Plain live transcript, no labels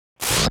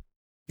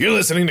You're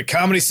listening to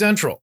Comedy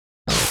Central.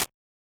 Please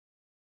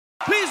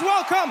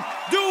welcome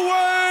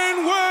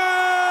Dwyane. Welcome.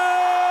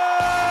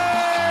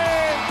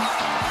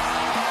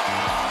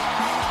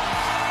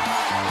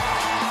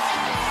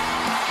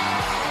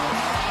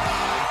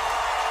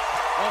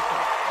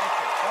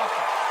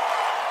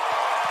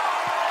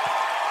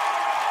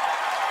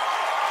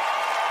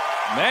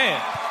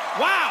 Man,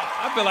 wow.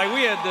 I feel like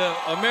we at the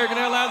American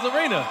Airlines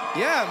Arena.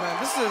 Yeah,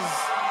 man, this is,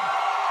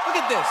 look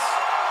at this.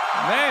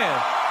 Man.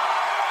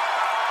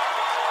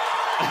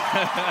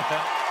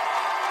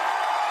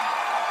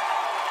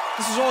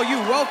 This is all you.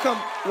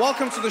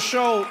 Welcome to the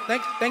show.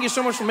 Thank you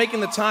so much for making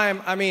the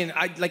time. I mean,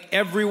 like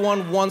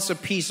everyone wants a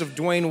piece of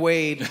Dwyane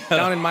Wade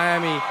down in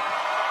Miami.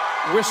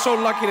 We're so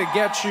lucky to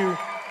get you.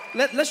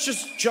 Let's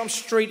just jump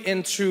straight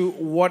into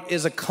what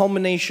is a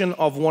culmination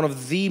of one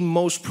of the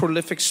most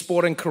prolific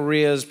sporting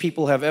careers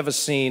people have ever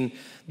seen.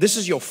 This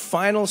is your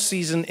final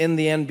season in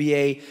the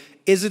NBA.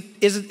 Is it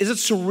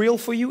surreal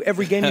for you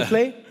every game you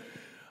play?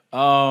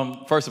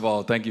 First of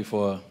all, thanks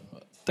for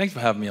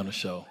having me on the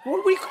show.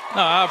 What we?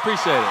 No, I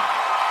appreciate it.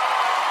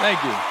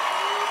 Thank you.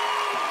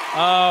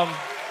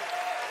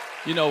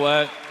 You know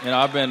what?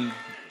 I've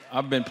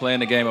been playing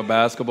the game of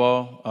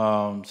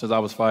basketball since I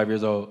was 5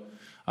 years old.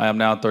 I am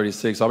now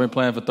 36. So I've been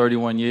playing for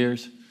 31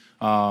 years.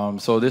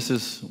 So this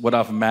is what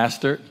I've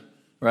mastered,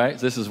 right?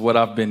 This is what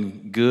I've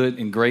been good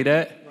and great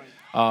at.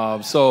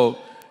 So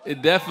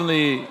it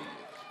definitely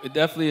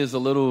is a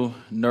little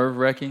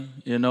nerve-wracking.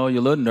 You know,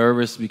 you're a little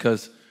nervous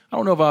because I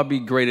don't know if I'll be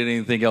great at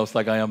anything else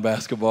like I am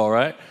basketball,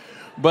 right?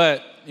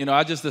 But,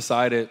 I just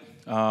decided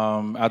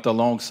after a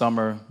long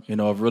summer,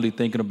 of really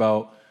thinking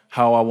about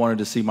how I wanted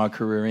to see my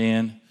career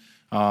end,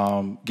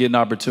 get an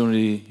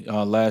opportunity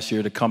last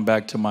year to come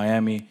back to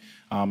Miami.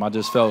 I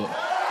just felt,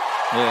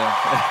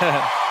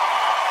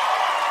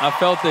 I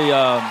felt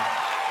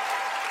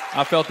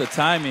the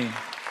timing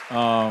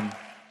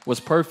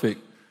was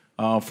perfect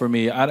for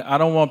me. I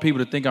don't want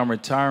people to think I'm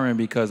retiring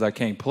because I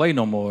can't play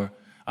no more.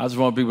 I just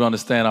want people to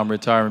understand I'm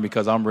retiring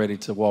because I'm ready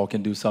to walk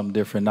and do something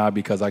different, not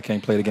because I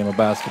can't play the game of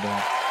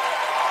basketball.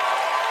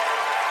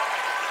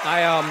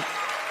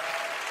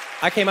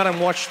 I came out and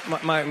watched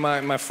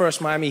my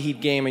first Miami Heat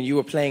game, and you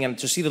were playing, and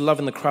to see the love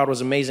in the crowd was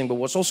amazing. But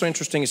what's also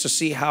interesting is to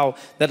see how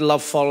that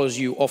love follows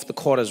you off the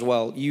court as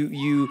well.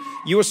 You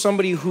are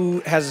somebody who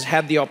has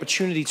had the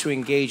opportunity to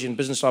engage in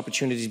business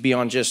opportunities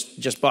beyond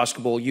just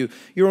basketball.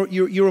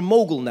 You're a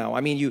mogul now. I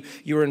mean,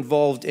 you're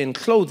involved in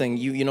clothing.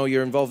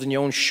 You're involved in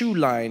your own shoe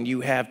line. You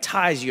have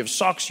ties. You have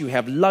socks. You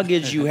have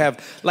luggage. You have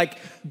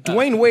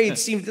Dwyane Wade.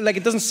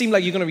 It doesn't seem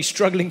like you're going to be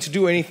struggling to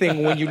do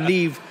anything when you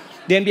leave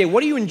the NBA. What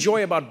do you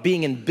enjoy about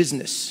being in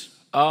business?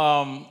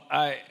 What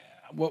I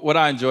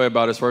enjoy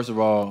about it is, first of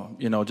all,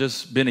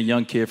 just being a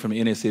young kid from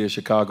the inner city of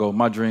Chicago.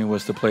 My dream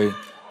was to play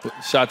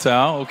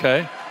Chi-Town,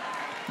 okay.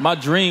 My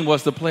dream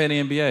was to play in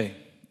the NBA.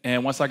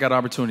 And once I got an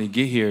opportunity to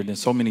get here, then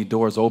so many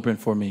doors opened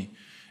for me.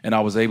 And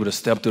I was able to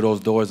step through those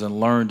doors and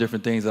learn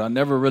different things that I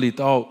never really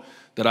thought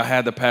that I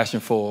had the passion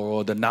for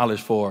or the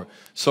knowledge for.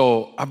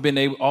 So I've been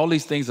able, all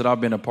these things that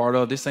I've been a part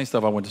of, this ain't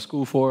stuff I went to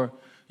school for.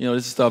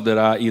 This is stuff that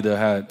I either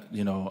had,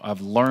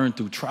 I've learned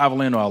through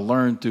traveling or I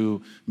learned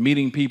through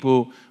meeting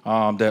people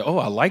that,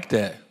 I like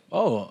that.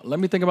 Oh, let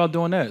me think about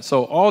doing that.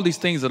 So all these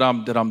things that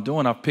I'm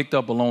doing, I've picked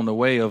up along the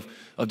way of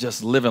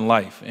just living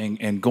life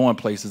and going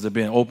places and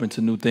being open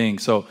to new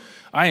things. So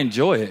I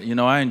enjoy it.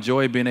 I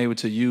enjoy being able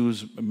to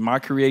use my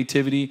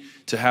creativity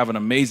to have an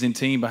amazing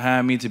team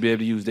behind me, to be able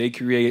to use their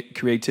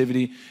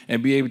creativity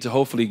and be able to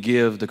hopefully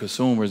give the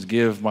consumers,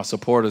 give my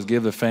supporters,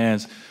 give the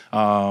fans,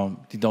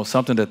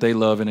 something that they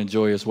love and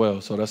enjoy as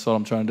well. So that's what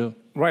I'm trying to do.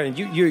 Right, and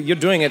you're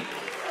doing it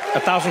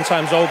 1,000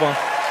 times over.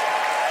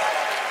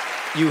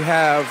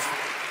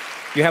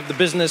 You have the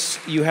business,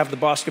 you have the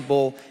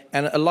basketball,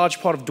 and a large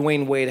part of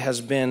Dwyane Wade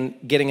has been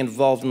getting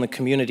involved in the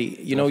community.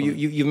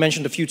 You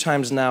mentioned a few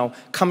times now,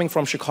 coming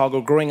from Chicago,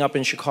 growing up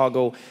in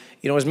Chicago.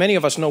 As many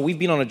of us know, we've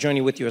been on a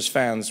journey with you as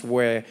fans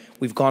where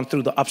we've gone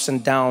through the ups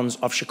and downs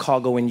of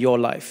Chicago in your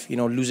life.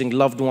 Losing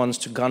loved ones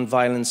to gun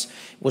violence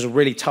was a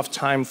really tough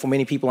time for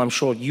many people, I'm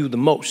sure you the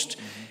most.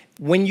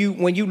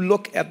 Mm-hmm. When you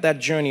look at that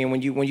journey and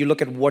when you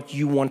look at what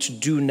you want to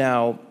do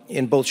now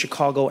in both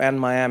Chicago and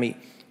Miami,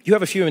 you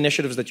have a few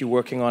initiatives that you're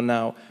working on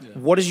now. Yeah.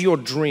 What is your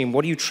dream?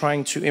 What are you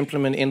trying to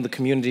implement in the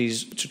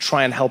communities to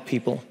try and help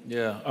people?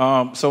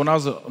 Yeah. So when I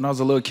was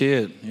a little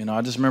kid,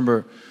 I just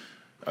remember,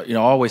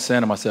 always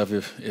saying to myself,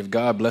 if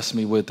God blessed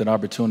me with an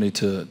opportunity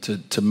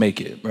to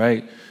make it,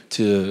 right?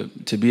 To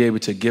be able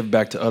to give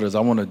back to others, I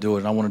want to do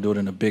it. And I want to do it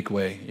in a big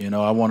way.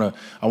 I want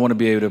to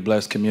be able to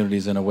bless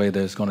communities in a way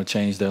that's going to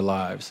change their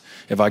lives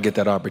if I get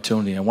that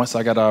opportunity. And once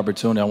I got the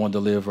opportunity, I wanted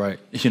to live right.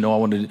 I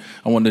wanted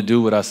to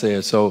do what I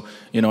said. So,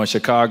 in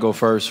Chicago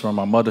first, from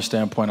my mother's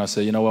standpoint, I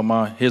said, you know what,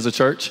 Ma, here's a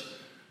church.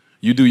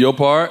 You do your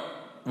part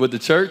with the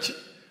church.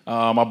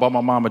 I bought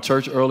my mom a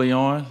church early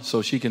on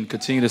so she can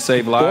continue to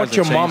save lives. Bought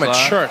your mom a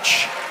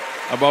church.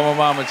 I bought my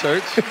mom a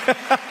church.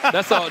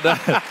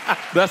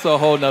 That's a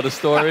whole nother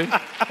story,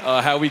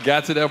 how we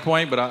got to that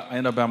point. But I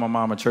ended up buying my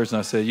mom a church, and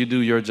I said, you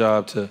do your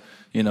job to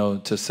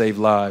to save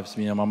lives.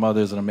 My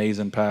mother is an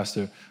amazing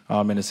pastor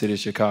in the city of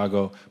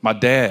Chicago. My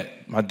dad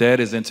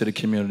is into the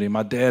community.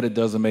 My dad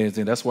does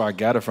amazing. That's where I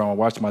got it from. I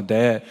watched my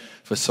dad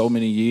for so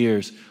many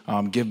years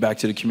give back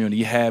to the community.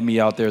 He had me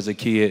out there as a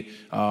kid.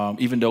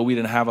 Even though we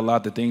didn't have a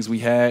lot of things we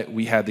had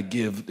to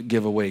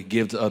give away,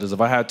 give to others.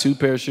 If I had 2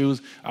 pair of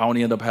shoes, I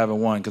only end up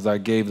having 1 because I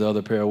gave the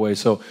other pair away.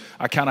 So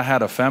I kind of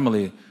had a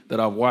family that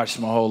I've watched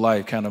my whole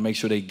life kind of make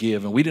sure they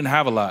give. And we didn't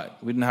have a lot.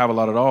 We didn't have a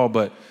lot at all,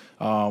 but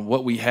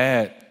what we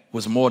had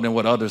was more than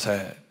what others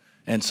had.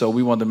 And so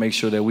we wanted to make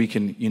sure that we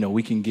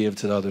can give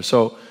to others.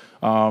 So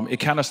it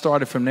kind of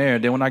started from there.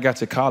 Then when I got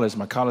to college,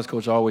 my college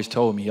coach always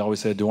told me, he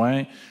always said,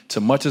 Dwyane, to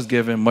much is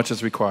given, much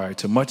is required.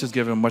 To much is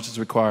given, much is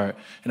required.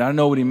 And I didn't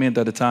know what he meant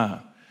at the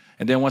time.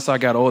 And then once I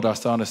got older, I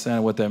started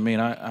understanding what that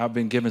meant. I've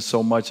been given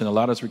so much, and a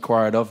lot is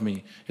required of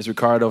me. It's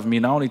required of me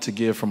not only to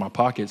give from my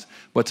pockets,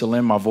 but to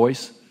lend my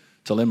voice,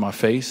 to lend my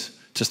face,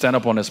 to stand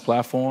up on this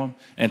platform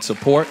and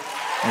support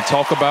and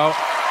talk about.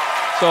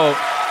 So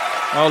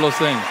all those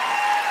things.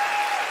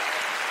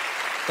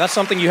 That's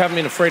something you haven't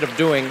been afraid of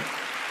doing.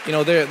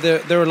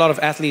 There are a lot of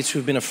athletes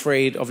who've been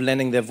afraid of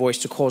lending their voice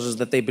to causes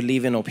that they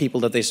believe in or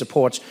people that they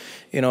support.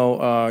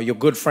 Your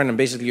good friend and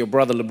basically your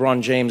brother,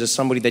 LeBron James, is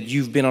somebody that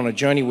you've been on a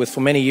journey with for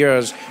many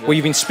years, where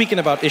you've been speaking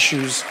about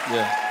issues.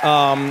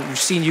 Yeah. We've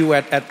seen you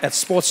at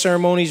sports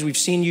ceremonies. We've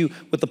seen you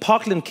with the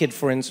Parkland kids,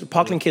 for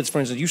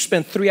instance. You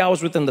spent 3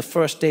 hours with them the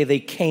first day they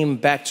came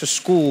back to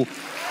school.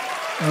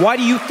 Why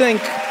do you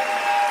think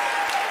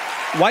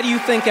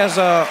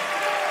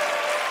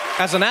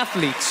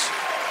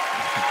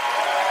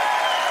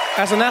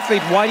as an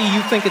athlete, why do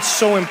you think it's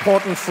so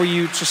important for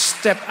you to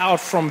step out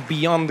from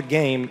beyond the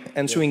game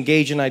and to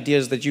engage in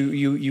ideas that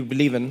you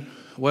believe in?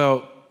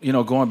 Well,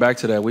 going back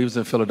to that, we was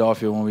in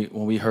Philadelphia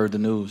when we heard the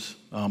news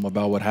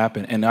about what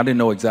happened, and I didn't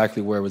know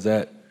exactly where it was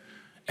at.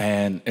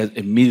 And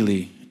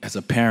immediately, as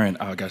a parent,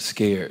 I got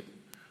scared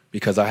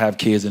because I have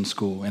kids in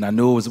school, and I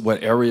knew it was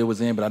what area it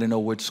was in, but I didn't know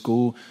which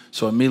school.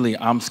 So immediately,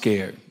 I'm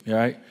scared,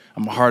 right?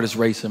 My heart is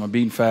racing. I'm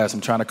beating fast.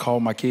 I'm trying to call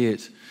my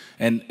kids.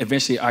 And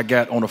eventually I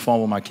got on the phone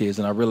with my kids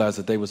and I realized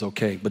that they was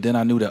okay. But then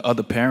I knew that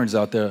other parents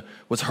out there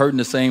was hurting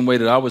the same way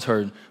that I was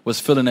hurting, was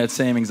feeling that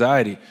same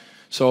anxiety.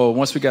 So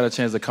once we got a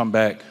chance to come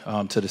back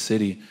to the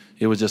city,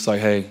 it was just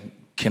like, hey,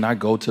 can I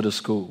go to the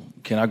school?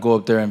 Can I go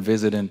up there and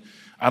visit? And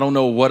I don't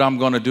know what I'm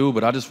going to do,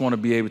 but I just want to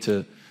be able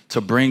to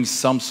bring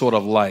some sort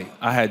of light.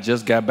 I had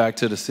just got back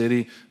to the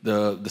city.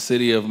 The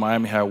city of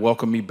Miami had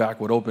welcomed me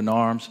back with open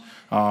arms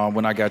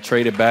when I got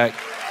traded back.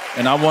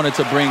 And I wanted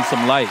to bring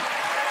some light.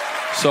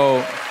 So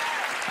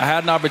I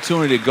had an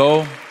opportunity to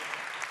go,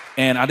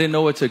 and I didn't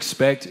know what to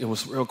expect. It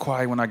was real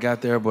quiet when I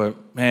got there, but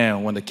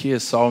man, when the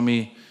kids saw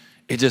me,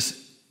 it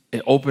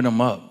opened them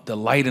up. The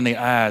light in their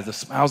eyes, the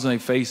smiles on their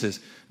faces.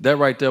 That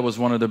right there was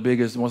one of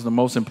the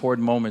most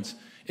important moments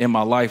in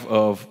my life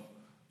of,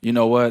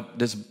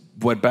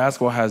 what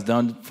basketball has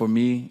done for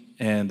me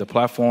and the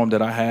platform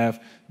that I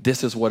have,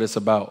 this is what it's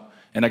about.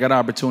 And I got an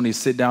opportunity to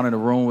sit down in a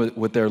room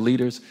with their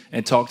leaders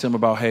and talk to them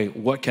about, hey,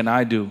 what can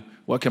I do?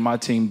 What can my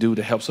team do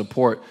to help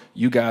support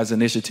you guys'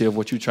 initiative,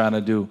 what you're trying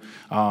to do?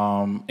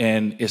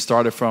 And it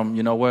started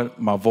from,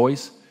 my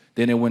voice.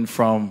 Then it went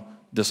from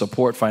the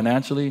support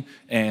financially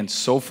and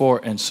so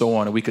forth and so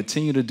on. And we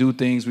continue to do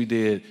things. We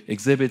did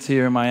exhibits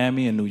here in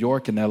Miami and New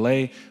York and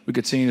LA. We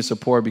continue to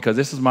support because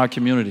this is my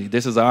community.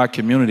 This is our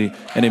community,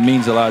 and it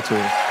means a lot to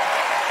us.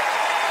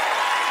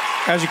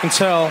 As you can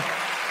tell,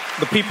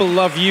 the people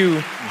love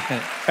you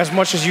as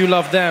much as you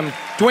love them.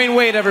 Dwyane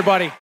Wade,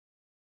 everybody.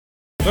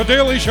 The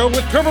Daily Show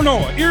with Trevor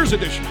Noah, Ears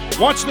Edition.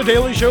 Watch The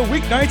Daily Show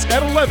weeknights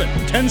at 11,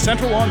 10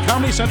 Central on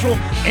Comedy Central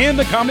and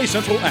the Comedy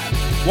Central app.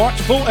 Watch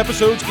full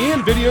episodes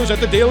and videos at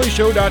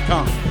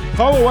thedailyshow.com.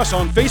 Follow us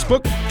on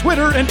Facebook,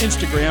 Twitter, and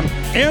Instagram,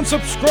 and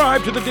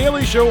subscribe to The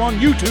Daily Show on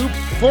YouTube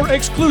for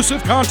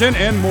exclusive content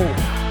and more.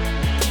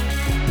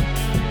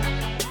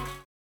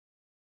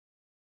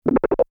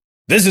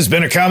 This has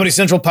been a Comedy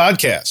Central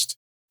podcast.